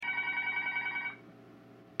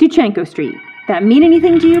Duchanko Street. That mean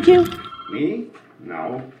anything to you two? Me?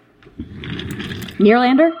 No.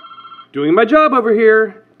 Nearlander? Doing my job over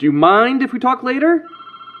here. Do you mind if we talk later?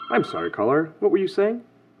 I'm sorry, caller. What were you saying?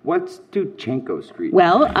 What's Duchanko Street?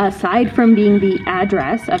 Well, aside from being the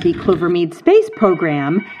address of the Clovermead space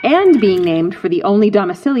program and being named for the only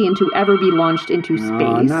domicilian to ever be launched into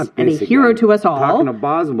space and a hero to us all. Talking to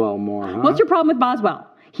Boswell more, huh? What's your problem with Boswell?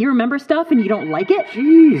 He remembers stuff and you don't like it?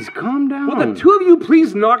 Jeez, calm down. Will the two of you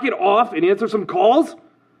please knock it off and answer some calls?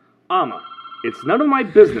 Amma, it's none of my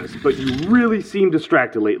business, but you really seem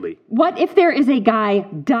distracted lately. What if there is a guy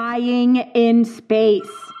dying in space?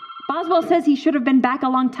 Boswell says he should have been back a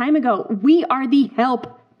long time ago. We are the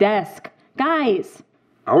help desk. Guys.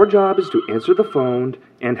 Our job is to answer the phone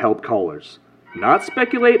and help callers, not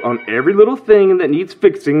speculate on every little thing that needs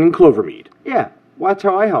fixing in Clovermead. Yeah, watch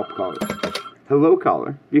how I help callers. Hello,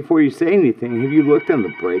 caller. Before you say anything, have you looked on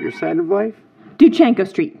the brighter side of life? Duchanko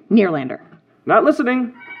Street, Nearlander. Not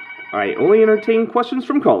listening. I only entertain questions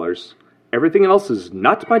from callers. Everything else is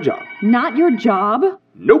not my job. Not your job?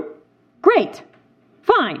 Nope. Great.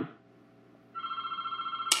 Fine.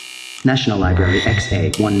 National Library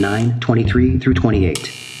XA 1923 through 28.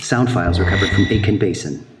 Sound files recovered from Aiken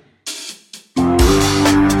Basin.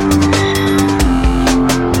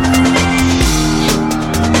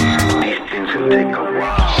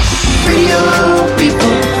 Radio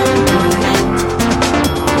people.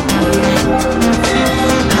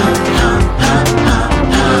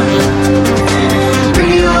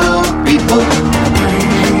 Radio people.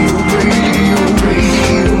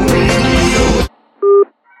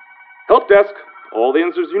 Help desk. All the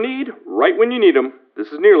answers you need, right when you need them. This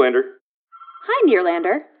is Nearlander. Hi,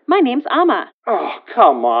 Nearlander. My name's Amma. Oh,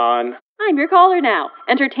 come on. I'm your caller now.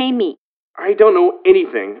 Entertain me. I don't know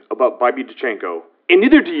anything about Bobby Duchanko, and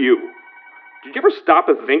neither do you. Did you ever stop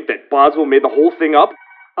and think that Boswell made the whole thing up?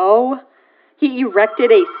 Oh, he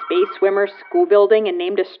erected a space swimmer school building and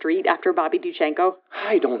named a street after Bobby Duchanko?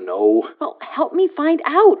 I don't know. Well, help me find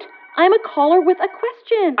out. I'm a caller with a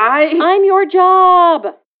question. I'm I'm your job.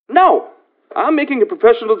 No. I'm making a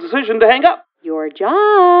professional decision to hang up. Your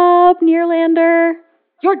job, Nearlander.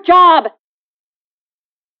 Your job.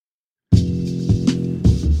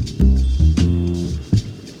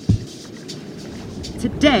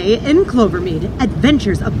 Today in Clovermead,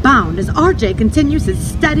 adventures abound as RJ continues his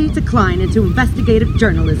steady decline into investigative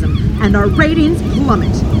journalism, and our ratings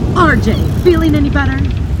plummet. RJ, feeling any better?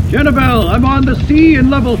 Jennabelle, I'm on the sea in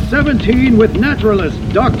level 17 with naturalist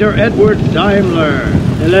Dr. Edward Daimler.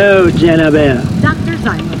 Hello, Jennabelle. Dr.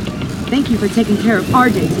 Daimler, thank you for taking care of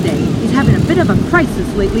RJ today. He's having a bit of a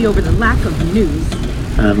crisis lately over the lack of news.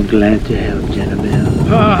 I'm glad to help, Jennabelle.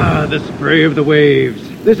 Ah, the spray of the waves.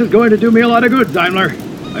 This is going to do me a lot of good, Daimler.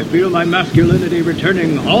 I feel my masculinity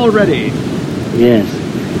returning already. Yes,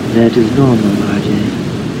 that is normal,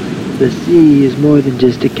 RJ. The sea is more than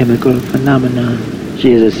just a chemical phenomenon.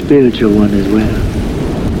 She is a spiritual one as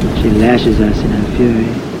well. She lashes us in her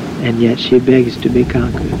fury, and yet she begs to be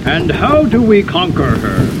conquered. And how do we conquer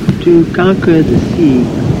her? To conquer the sea,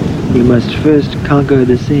 we must first conquer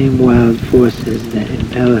the same wild forces that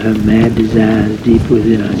impel her mad desires deep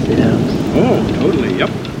within ourselves. Oh, totally, yep.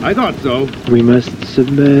 I thought so. We must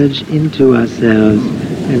submerge into ourselves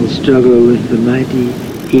and struggle with the mighty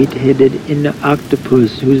eight-headed inner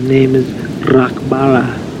octopus whose name is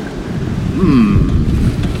Rakbala.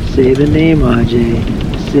 Say the name,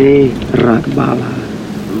 RJ. Say Rakbala.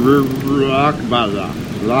 Rakbala.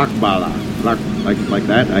 Rakbala. Like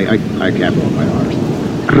that? I can't roll my R's.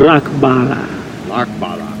 Rakbala.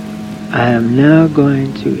 Rakbala. I am now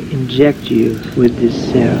going to inject you with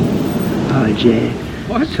this serum, RJ.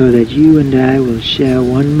 What? So that you and I will share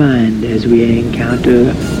one mind as we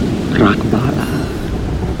encounter Rakbala.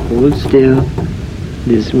 Hold still.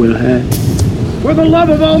 This will hurt. For the love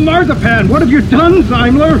of all marzipan, what have you done,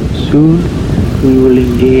 Daimler? Soon, we will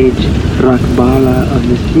engage Rakbala of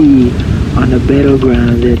the sea on a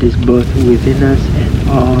battleground that is both within us and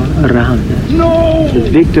all around us. No! The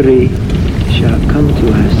victory shall come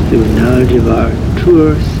to us through knowledge of our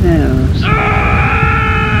truer selves.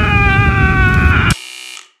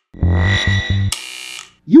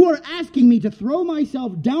 You are asking me to throw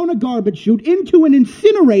myself down a garbage chute into an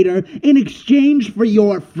incinerator in exchange for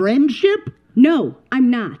your friendship? No, I'm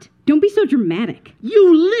not. Don't be so dramatic.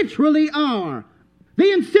 You literally are.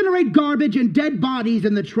 They incinerate garbage and dead bodies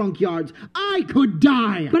in the trunk yards. I could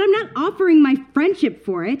die. But I'm not offering my friendship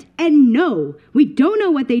for it. And no, we don't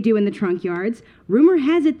know what they do in the trunk yards. Rumor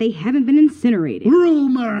has it they haven't been incinerated.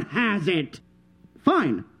 Rumor has it.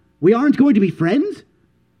 Fine. We aren't going to be friends?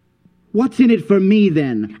 What's in it for me,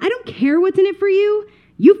 then? I don't care what's in it for you.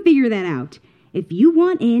 You figure that out. If you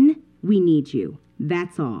want in, we need you.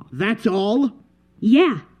 That's all. That's all?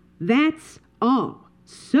 Yeah, that's all.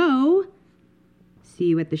 So, see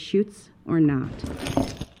you at the chutes or not?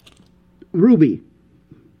 Ruby,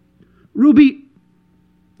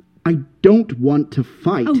 I don't want to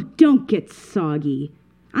fight. Oh, don't get soggy.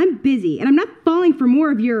 I'm busy, and I'm not falling for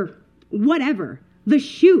more of your whatever. The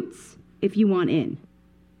chutes, if you want in.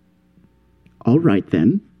 All right,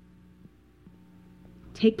 then.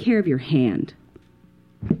 Take care of your hand.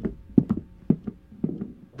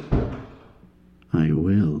 I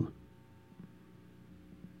will.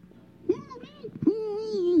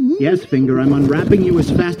 Yes, Finger, I'm unwrapping you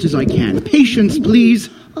as fast as I can. Patience, please.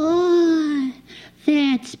 Oh,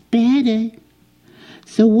 that's better.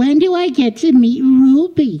 So when do I get to meet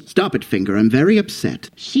Ruby? Stop it, Finger. I'm very upset.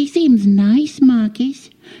 She seems nice,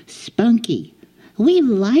 Marcus. Spunky. We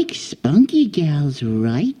like spunky gals,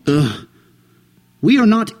 right? Ugh. We are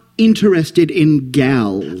not interested in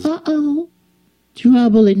gals. Uh-oh.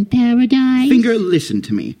 Trouble in paradise? Finger, listen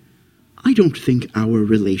to me. I don't think our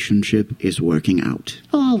relationship is working out.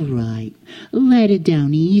 All right. Let it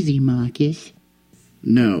down easy, Marcus.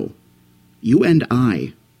 No. You and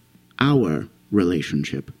I. Our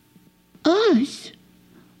relationship. Us?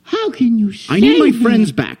 How can you say I need my that?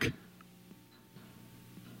 friends back.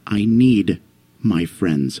 I need my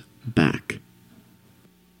friends back.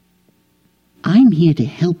 I'm here to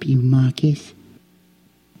help you, Marcus.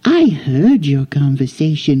 I heard your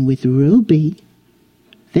conversation with Ruby.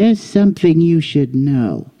 There's something you should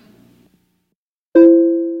know.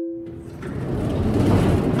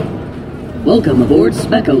 Welcome aboard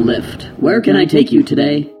Specco Lift. Where can I take you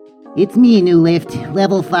today? It's me, New Lift.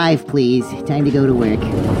 Level 5, please. Time to go to work.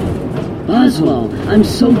 Boswell, I'm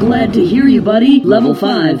so glad to hear you, buddy. Level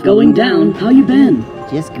 5, going down. How you been?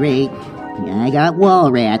 Just great. I got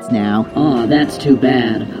wall rats now. Aw, that's too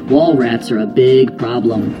bad. Wall rats are a big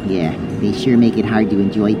problem. Yeah, they sure make it hard to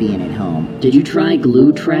enjoy being at home. Did you try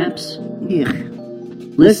glue traps? Ugh.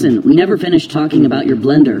 Listen, we never finished talking about your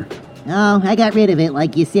blender. Oh, I got rid of it,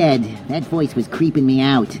 like you said. That voice was creeping me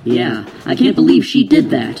out. Yeah, I can't believe she did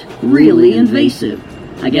that. Really invasive.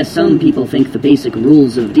 I guess some people think the basic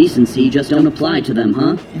rules of decency just don't apply to them,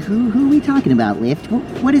 huh? Who are we talking about, Lift?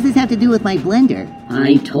 What does this have to do with my blender?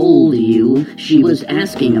 I told you. She was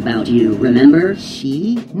asking about you, remember?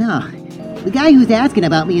 She? No. The guy who's asking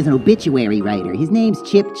about me is an obituary writer. His name's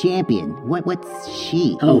Chip Champion. What's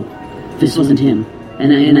she? Oh, this wasn't him.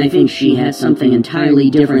 And I think she has something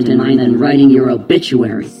entirely different in mind than writing your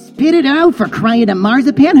obituary. Spit it out, for crying to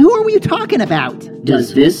marzipan! Who are you talking about?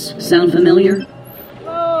 Does this sound familiar?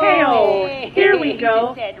 Hey, here we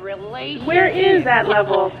go. Where is that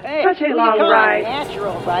level? Such a long ride.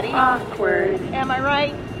 Natural, buddy. Awkward. Am I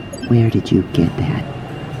right? Where did you get that?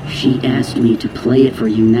 She asked me to play it for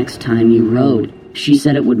you next time you rode. She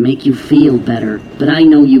said it would make you feel better, but I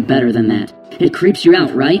know you better than that. It creeps you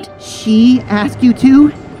out, right? She asked you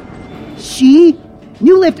to? She?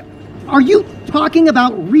 New Lift, are you talking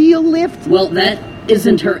about Real Lift? Well, that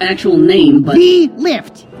isn't her actual name, but... The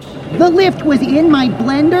Lift! The lift was in my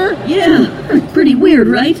blender? Yeah, pretty weird,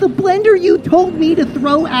 right? The blender you told me to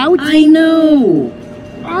throw out? I know!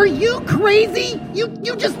 Are you crazy? You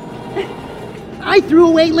just... I threw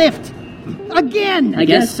away Lift. Again! I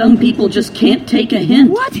guess some people just can't take a hint.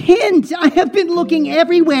 What hint? I have been looking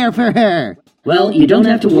everywhere for her. Well, you don't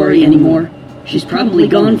have to worry anymore. She's probably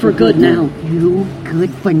gone for good now. You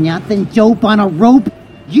good-for-nothing dope on a rope?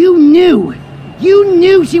 You knew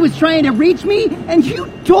she was trying to reach me, and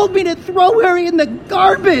you told me to throw her in the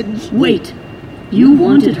garbage! Wait, you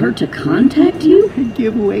wanted her to contact you?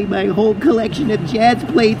 Give away my whole collection of jazz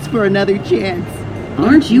plates for another chance.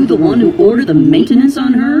 Aren't you the one who ordered the maintenance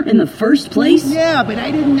on her in the first place? Yeah, but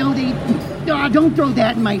I didn't know they'd... Oh, don't throw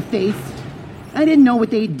that in my face. I didn't know what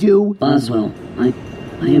they'd do. Boswell, I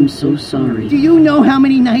am so sorry. Do you know how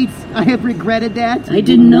many nights I have regretted that? I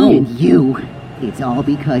didn't know. And you. It's all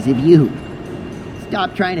because of you.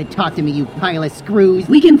 Stop trying to talk to me, you pile of screws.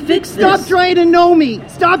 We can fix this. Stop trying to know me.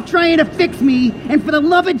 Stop trying to fix me. And for the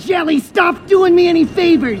love of jelly, stop doing me any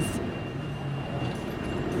favors.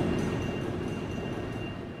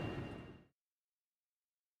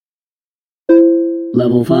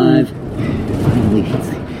 Level 5. Finally,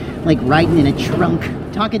 it's like riding in a trunk,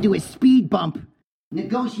 talking to a speed bump,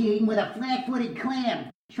 negotiating with a flat-footed clam,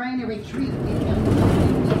 trying to retreat.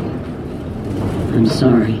 I'm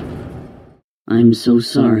sorry. I'm so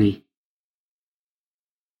sorry.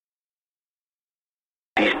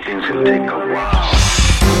 These things will take a while.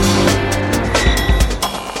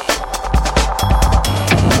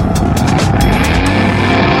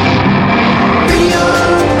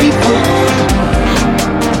 Radio people.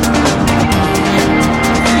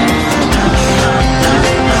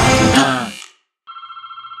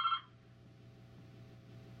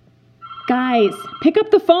 Boys, pick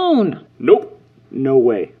up the phone. Nope. No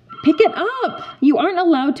way. Pick it up. You aren't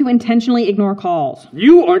allowed to intentionally ignore calls.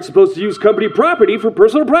 You aren't supposed to use company property for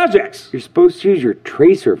personal projects. You're supposed to use your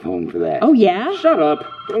tracer phone for that. Oh, yeah? Shut up.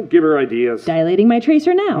 Don't give her ideas. Dilating my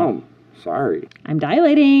tracer now. Oh, sorry. I'm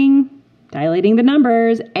dilating. Dilating the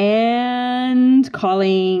numbers and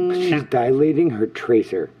calling. She's dilating her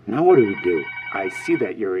tracer. Now what do we do? I see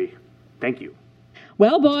that, Yuri. Thank you.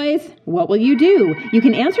 Well, boys, what will you do? You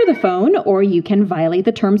can answer the phone, or you can violate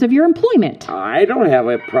the terms of your employment. I don't have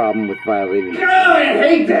a problem with violating. God, I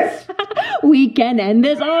hate this! We can end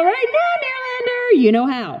this all right now, Nearlander. You know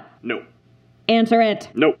how. No. Answer it.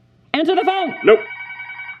 No. Answer the phone. Nope.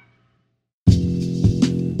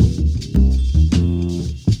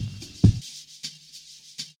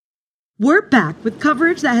 We're back with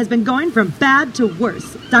coverage that has been going from bad to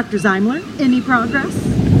worse. Dr. Zeimler, any progress?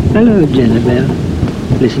 Hello, Jezebel.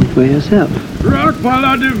 Listen for yourself.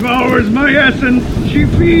 Rockpala devours my essence. She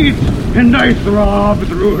feeds, and I throb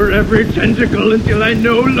through her every tentacle until I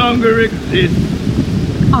no longer exist.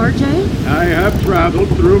 RJ? I have traveled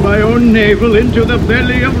through my own navel into the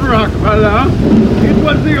belly of Rockpala. It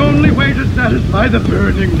was the only way to satisfy the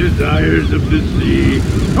burning desires of the sea.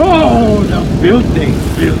 Oh, the filthy,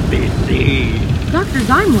 filthy sea. Dr.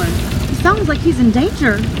 Zeimler, he sounds like he's in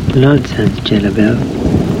danger. Nonsense, Jezebel.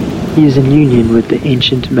 He is in union with the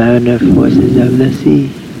ancient mariner forces of the sea.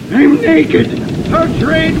 I'm naked. Her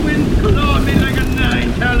trade winds claw me like a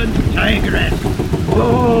 9-taloned tigress.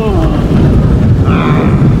 Oh.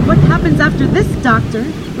 What happens after this, Doctor?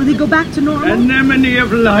 Will he go back to normal? Anemone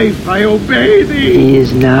of life, I obey thee. He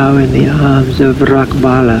is now in the arms of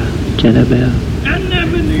Rockbala, Jezebel.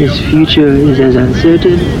 His future is as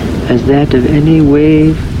uncertain as that of any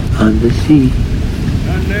wave on the sea.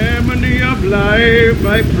 Anemone of life,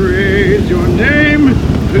 I praise your name.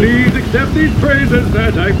 Please accept these praises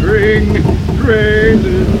that I bring.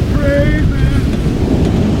 Praises, praises.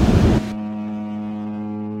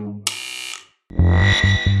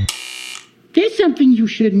 There's something you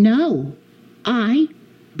should know. I,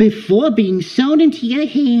 before being sewn into your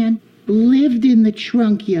hand, lived in the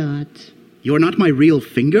trunk yards. You're not my real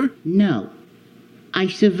finger? No. I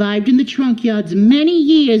survived in the trunk yards many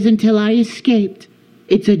years until I escaped.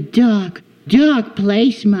 It's a dark, dark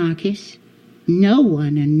place, Marcus. No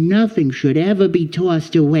one and nothing should ever be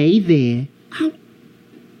tossed away there.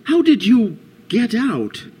 How did you get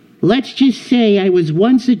out? Let's just say I was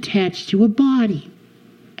once attached to a body.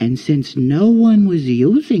 And since no one was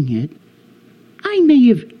using it, I may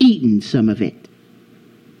have eaten some of it.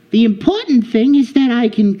 The important thing is that I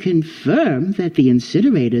can confirm that the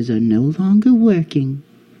incinerators are no longer working.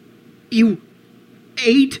 You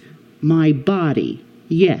ate? My body,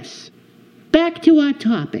 yes. Back to our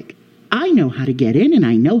topic. I know how to get in and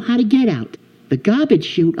I know how to get out. The garbage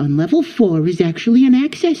chute on level 4 is actually an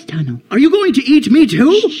access tunnel. Are you going to eat me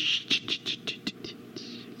too?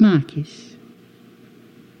 Marcus,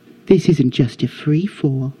 this isn't just a free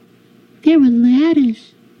fall. There are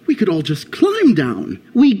ladders. We could all just climb down.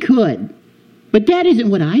 We could. But that isn't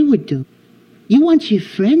what I would do. You want your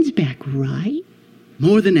friends back, right?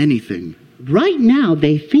 More than anything. Right now,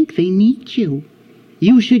 they think they need you.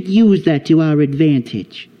 You should use that to our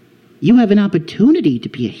advantage. You have an opportunity to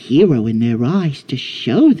be a hero in their eyes, to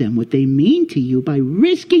show them what they mean to you by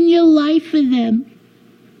risking your life for them.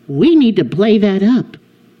 We need to play that up.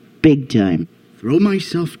 Big time. Throw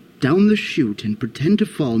myself down the chute and pretend to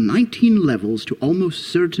fall 19 levels to almost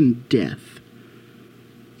certain death.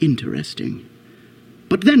 Interesting.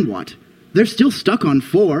 But then what? They're still stuck on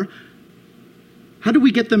 4. How do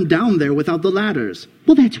we get them down there without the ladders?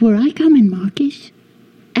 Well, that's where I come in, Marcus.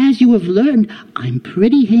 As you have learned, I'm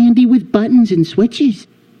pretty handy with buttons and switches.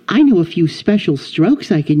 I know a few special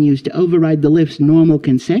strokes I can use to override the lift's normal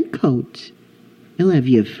consent codes. You'll have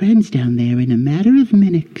your friends down there in a matter of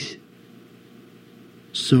minutes.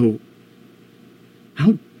 So,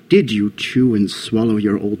 how did you chew and swallow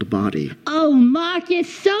your old body? Oh,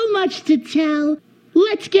 Marcus, so much to tell.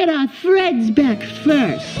 Let's get our threads back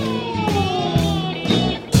first.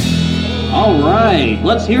 All right,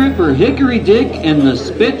 let's hear it for Hickory Dick and the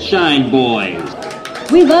Spitshine Boys.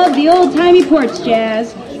 We love the old-timey porch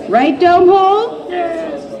jazz. Right, Domehole?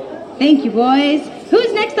 Yes. Thank you, boys.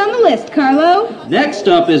 Who's next on the list, Carlo? Next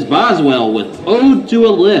up is Boswell with Ode to a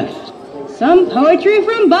Lift. Some poetry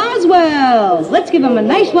from Boswell. Let's give him a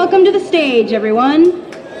nice welcome to the stage, everyone.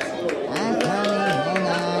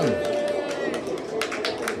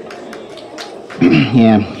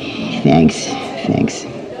 Yeah, thanks.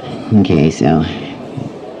 Okay, so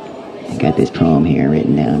I got this poem here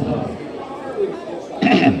written down.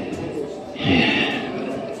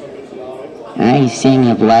 I sing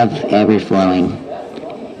of love ever flowing.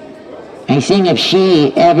 I sing of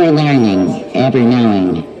she ever learning, ever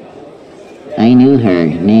knowing. I knew her,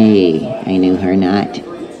 nay, I knew her not.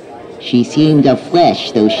 She seemed of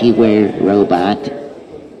flesh, though she were robot.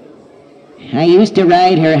 I used to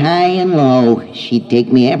ride her high and low. She'd take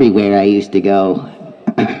me everywhere I used to go.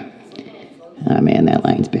 Oh man, that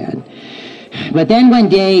line's bad. But then one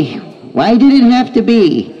day, why did it have to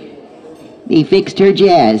be? They fixed her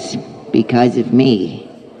jazz because of me.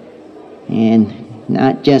 And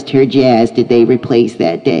not just her jazz did they replace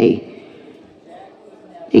that day.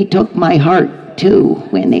 They took my heart, too,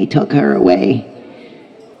 when they took her away.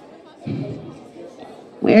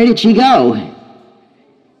 Where did she go?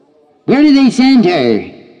 Where did they send her?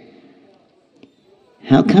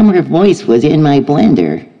 How come her voice was in my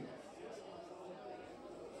blender?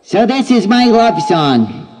 So this is my love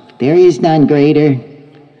song. There is none greater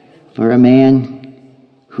for a man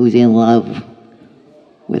who's in love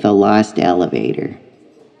with a lost elevator.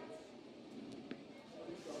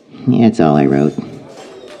 Yeah, that's all I wrote.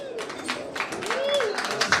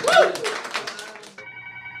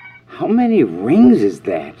 How many rings is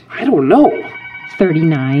that? I don't know.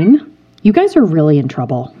 39. You guys are really in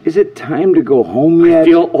trouble. Is it time to go home yet? I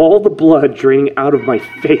feel all the blood draining out of my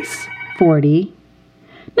face. 40.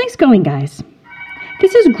 Nice going, guys.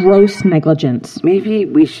 This is gross negligence. Maybe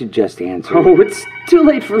we should just answer. Oh, it's too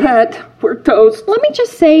late for that. We're toast. Let me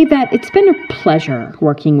just say that it's been a pleasure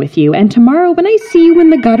working with you, and tomorrow when I see you in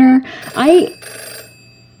the gutter,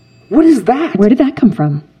 What is that? Where did that come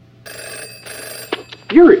from?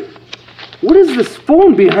 Yuri, what is this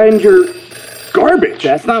phone behind your garbage?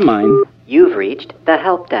 That's not mine. You've reached the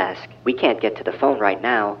help desk. We can't get to the phone right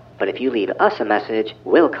now, but if you leave us a message,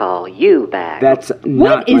 we'll call you back. That's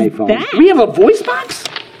not my phone. That? We have a voice box?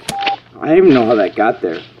 I don't even know how that got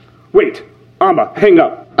there. Wait, Amma, hang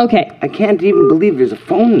up. Okay. I can't even believe there's a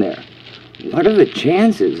phone there. What are the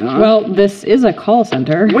chances, huh? Well, this is a call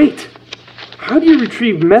center. Wait, how do you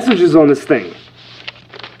retrieve messages on this thing?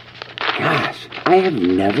 Gosh, I have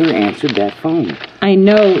never answered that phone. I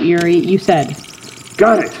know, Yuri, you said.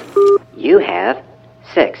 Got it. You have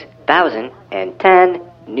 6,010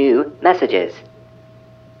 new messages.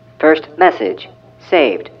 First message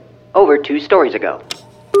saved over 2 stories ago.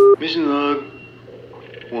 Mission log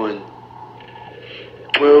 1.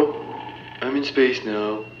 Well, I'm in space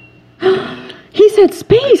now. He said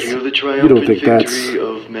space! I feel the triumphant You don't think victory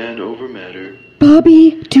of man over matter.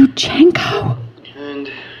 Bobby Duchanko.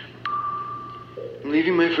 And I'm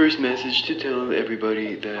leaving my first message to tell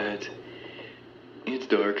everybody that it's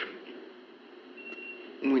dark.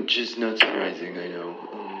 Which is not surprising, I know.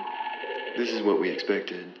 This is what we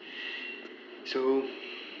expected. So,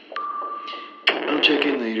 I'll check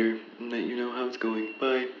in later and let you know how it's going.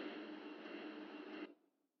 Bye.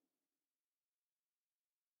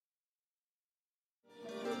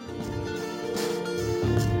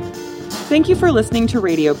 Thank you for listening to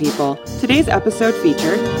Radio People. Today's episode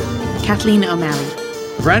featured Kathleen O'Malley,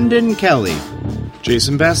 Brendan Kelly,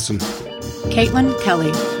 Jason Baston, Caitlin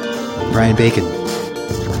Kelly, Brian Bacon,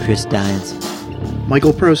 Chris Dines,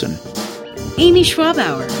 Michael Prosen, Amy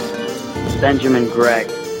Schwabauer, Benjamin Gregg,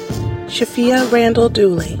 Shafia Randall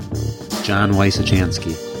Dooley, John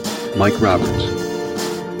Wysachansky, Mike Roberts.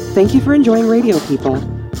 Thank you for enjoying Radio People.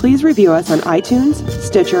 Please review us on iTunes,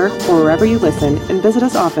 Stitcher, or wherever you listen, and visit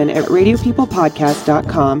us often at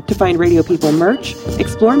radiopeoplepodcast.com to find Radio People merch,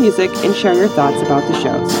 explore music, and share your thoughts about the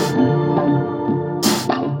shows.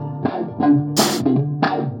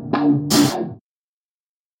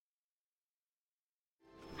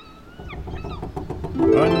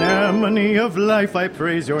 Anemone of life, I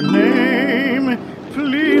praise your name.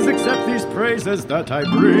 Please accept these praises that I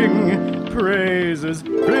bring. Praises,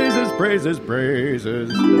 praises, praises, praises,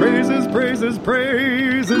 praises, praises,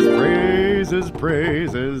 praises, praises,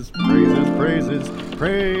 praises, praises, praises,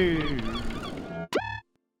 praise.